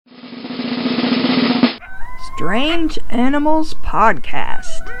Strange Animals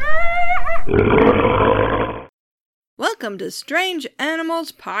Podcast. Welcome to Strange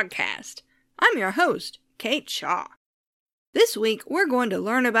Animals Podcast. I'm your host, Kate Shaw. This week we're going to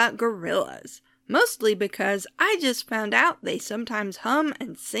learn about gorillas, mostly because I just found out they sometimes hum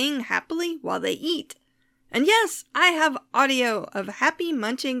and sing happily while they eat. And yes, I have audio of happy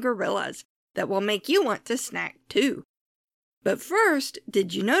munching gorillas that will make you want to snack too. But first,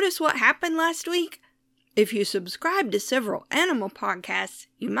 did you notice what happened last week? If you subscribe to several animal podcasts,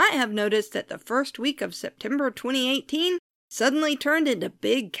 you might have noticed that the first week of September 2018 suddenly turned into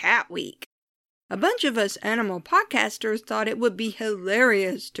Big Cat Week. A bunch of us animal podcasters thought it would be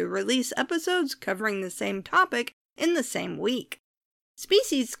hilarious to release episodes covering the same topic in the same week.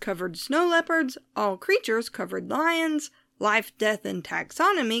 Species covered snow leopards, all creatures covered lions, life, death, and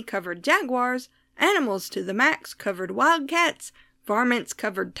taxonomy covered jaguars, animals to the max covered wildcats, varmints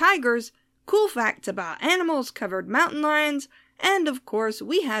covered tigers, cool facts about animals covered mountain lions, and of course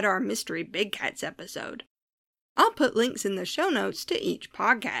we had our Mystery Big Cats episode. I'll put links in the show notes to each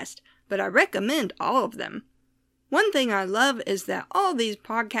podcast, but I recommend all of them. One thing I love is that all these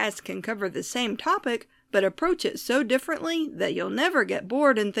podcasts can cover the same topic, but approach it so differently that you'll never get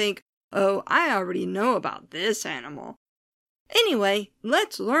bored and think, oh, I already know about this animal. Anyway,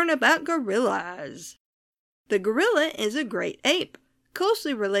 let's learn about gorillas. The gorilla is a great ape,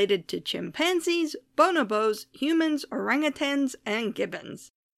 closely related to chimpanzees, bonobos, humans, orangutans, and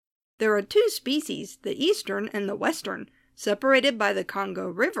gibbons. There are two species, the eastern and the western, separated by the Congo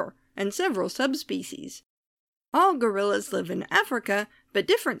River, and several subspecies. All gorillas live in Africa, but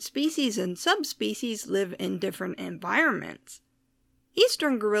different species and subspecies live in different environments.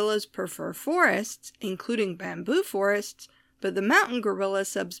 Eastern gorillas prefer forests, including bamboo forests, but the mountain gorilla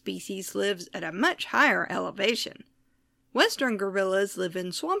subspecies lives at a much higher elevation. Western gorillas live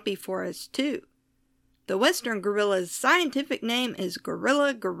in swampy forests too. The western gorilla's scientific name is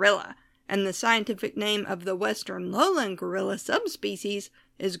gorilla gorilla, and the scientific name of the western lowland gorilla subspecies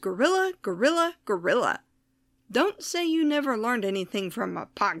is gorilla gorilla gorilla. Don't say you never learned anything from a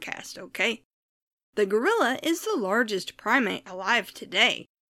podcast, okay? The gorilla is the largest primate alive today.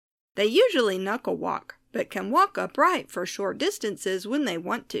 They usually knuckle walk, but can walk upright for short distances when they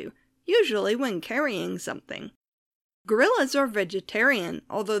want to, usually when carrying something. Gorillas are vegetarian,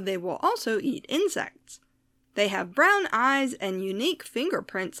 although they will also eat insects. They have brown eyes and unique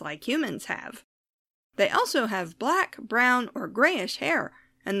fingerprints like humans have. They also have black, brown, or grayish hair,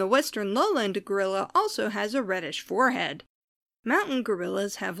 and the western lowland gorilla also has a reddish forehead. Mountain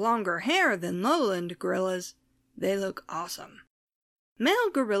gorillas have longer hair than lowland gorillas. They look awesome. Male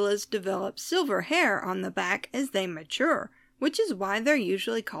gorillas develop silver hair on the back as they mature, which is why they're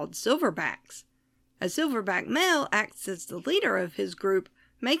usually called silverbacks. A silverback male acts as the leader of his group,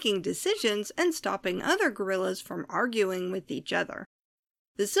 making decisions and stopping other gorillas from arguing with each other.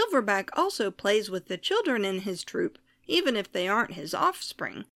 The silverback also plays with the children in his troop, even if they aren't his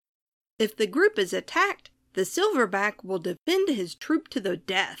offspring. If the group is attacked, the silverback will defend his troop to the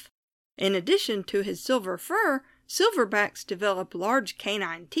death. In addition to his silver fur, silverbacks develop large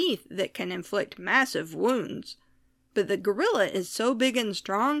canine teeth that can inflict massive wounds. But the gorilla is so big and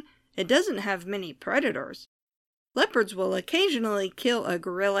strong, it doesn't have many predators. Leopards will occasionally kill a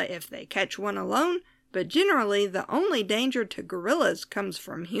gorilla if they catch one alone, but generally the only danger to gorillas comes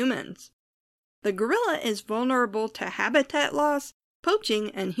from humans. The gorilla is vulnerable to habitat loss,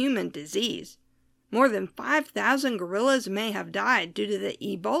 poaching, and human disease. More than 5,000 gorillas may have died due to the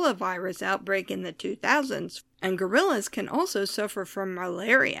Ebola virus outbreak in the 2000s, and gorillas can also suffer from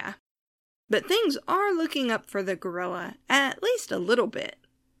malaria. But things are looking up for the gorilla, at least a little bit.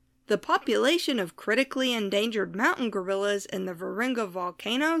 The population of critically endangered mountain gorillas in the Virunga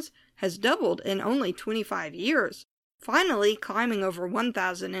volcanoes has doubled in only 25 years, finally climbing over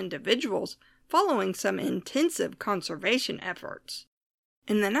 1,000 individuals, following some intensive conservation efforts.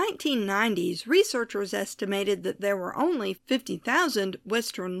 In the 1990s, researchers estimated that there were only 50,000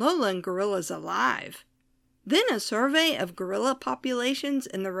 western lowland gorillas alive. Then a survey of gorilla populations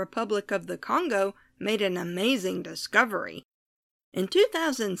in the Republic of the Congo made an amazing discovery. In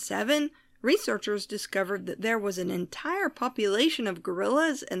 2007, researchers discovered that there was an entire population of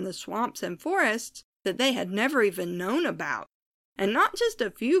gorillas in the swamps and forests that they had never even known about. And not just a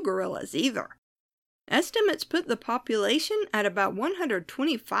few gorillas either. Estimates put the population at about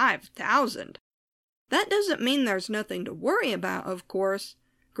 125,000. That doesn't mean there's nothing to worry about, of course.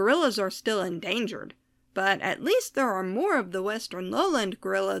 Gorillas are still endangered, but at least there are more of the western lowland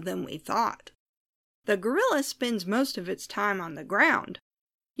gorilla than we thought. The gorilla spends most of its time on the ground.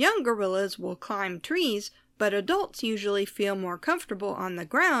 Young gorillas will climb trees, but adults usually feel more comfortable on the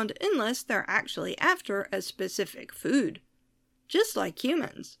ground unless they're actually after a specific food. Just like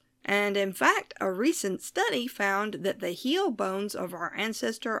humans. And in fact, a recent study found that the heel bones of our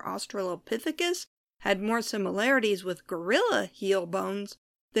ancestor Australopithecus had more similarities with gorilla heel bones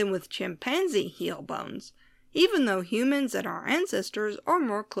than with chimpanzee heel bones, even though humans and our ancestors are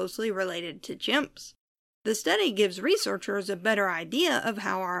more closely related to chimps. The study gives researchers a better idea of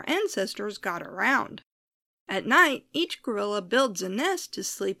how our ancestors got around. At night, each gorilla builds a nest to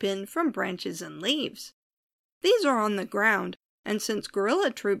sleep in from branches and leaves. These are on the ground, and since gorilla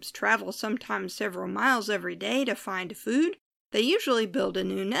troops travel sometimes several miles every day to find food, they usually build a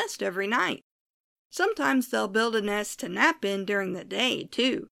new nest every night. Sometimes they'll build a nest to nap in during the day,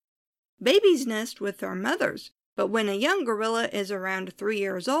 too. Babies nest with their mothers, but when a young gorilla is around 3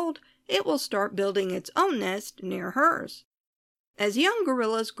 years old, it will start building its own nest near hers. As young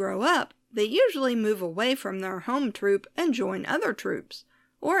gorillas grow up, they usually move away from their home troop and join other troops,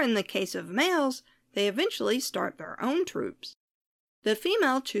 or in the case of males, they eventually start their own troops. The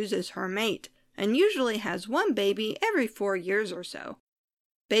female chooses her mate, and usually has one baby every 4 years or so.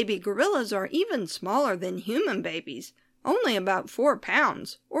 Baby gorillas are even smaller than human babies, only about 4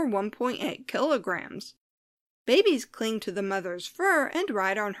 pounds, or 1.8 kilograms. Babies cling to the mother's fur and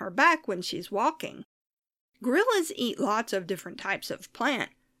ride on her back when she's walking. Gorillas eat lots of different types of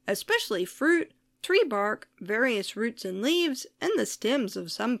plant, especially fruit, tree bark, various roots and leaves, and the stems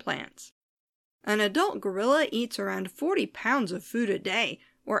of some plants. An adult gorilla eats around 40 pounds of food a day,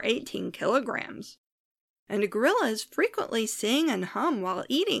 or 18 kilograms. And gorillas frequently sing and hum while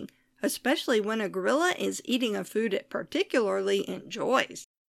eating, especially when a gorilla is eating a food it particularly enjoys.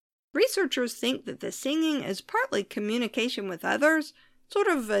 Researchers think that the singing is partly communication with others, sort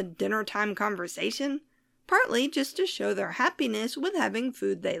of a dinner-time conversation, partly just to show their happiness with having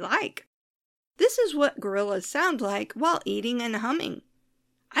food they like. This is what gorillas sound like while eating and humming.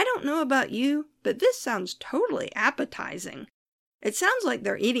 I don't know about you, but this sounds totally appetizing. It sounds like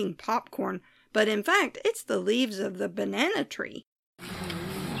they're eating popcorn, but in fact, it's the leaves of the banana tree.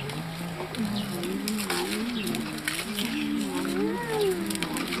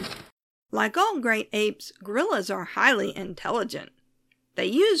 Like all great apes, gorillas are highly intelligent. They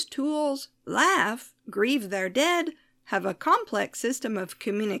use tools, laugh, grieve their dead, have a complex system of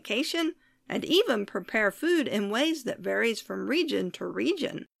communication, and even prepare food in ways that varies from region to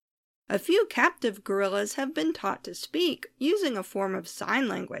region. A few captive gorillas have been taught to speak using a form of sign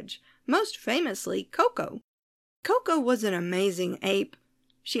language, most famously Koko. Koko was an amazing ape.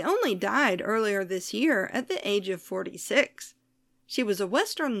 She only died earlier this year at the age of 46. She was a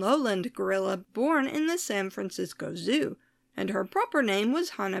western lowland gorilla born in the San Francisco Zoo, and her proper name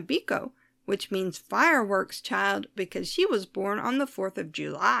was Hanabiko, which means fireworks child because she was born on the 4th of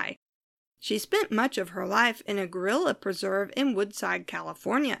July. She spent much of her life in a gorilla preserve in Woodside,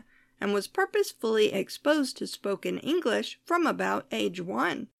 California, and was purposefully exposed to spoken English from about age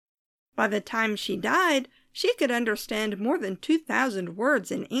 1. By the time she died, she could understand more than 2,000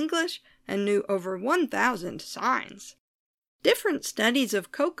 words in English and knew over 1,000 signs. Different studies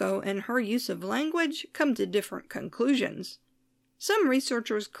of Koko and her use of language come to different conclusions. Some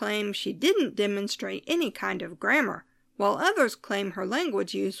researchers claim she didn't demonstrate any kind of grammar, while others claim her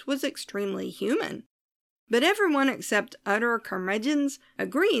language use was extremely human. But everyone except utter curmudgeons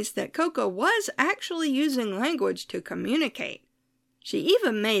agrees that Koko was actually using language to communicate. She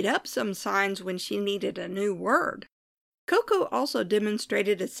even made up some signs when she needed a new word. Koko also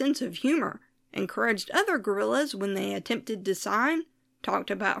demonstrated a sense of humor, encouraged other gorillas when they attempted to sign,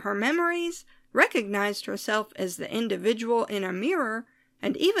 talked about her memories, recognized herself as the individual in a mirror,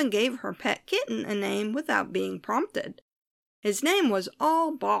 and even gave her pet kitten a name without being prompted. His name was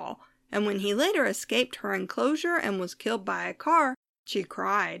All Ball, and when he later escaped her enclosure and was killed by a car, she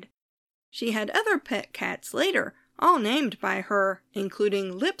cried. She had other pet cats later, all named by her,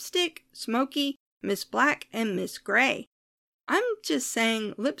 including Lipstick, Smokey, Miss Black, and Miss Gray. I'm just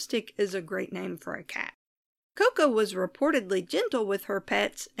saying Lipstick is a great name for a cat. Koko was reportedly gentle with her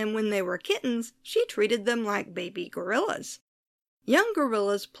pets, and when they were kittens, she treated them like baby gorillas. Young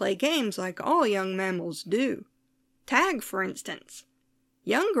gorillas play games like all young mammals do. Tag, for instance.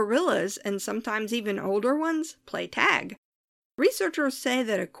 Young gorillas, and sometimes even older ones, play tag. Researchers say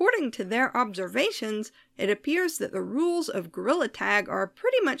that according to their observations, it appears that the rules of gorilla tag are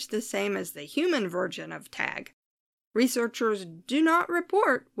pretty much the same as the human version of tag. Researchers do not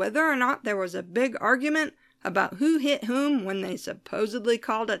report whether or not there was a big argument about who hit whom when they supposedly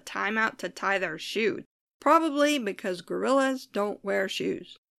called a timeout to tie their shoe, probably because gorillas don't wear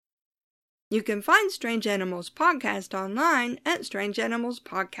shoes. You can find Strange Animals Podcast online at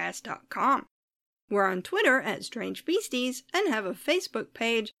strangeanimalspodcast.com. We're on Twitter at Strange Beasties and have a Facebook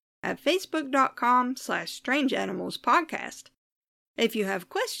page at facebook.com/strangeanimalspodcast. If you have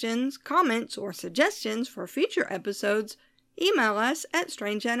questions, comments, or suggestions for future episodes, email us at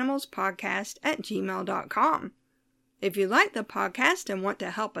strangeanimalspodcast@gmail.com. If you like the podcast and want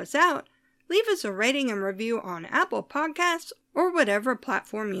to help us out, leave us a rating and review on Apple Podcasts or whatever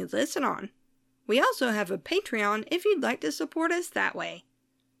platform you listen on. We also have a Patreon if you'd like to support us that way.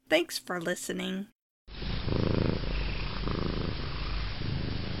 Thanks for listening.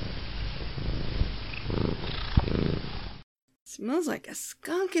 Smells like a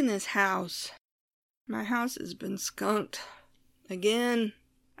skunk in this house. My house has been skunked. Again,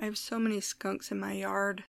 I have so many skunks in my yard.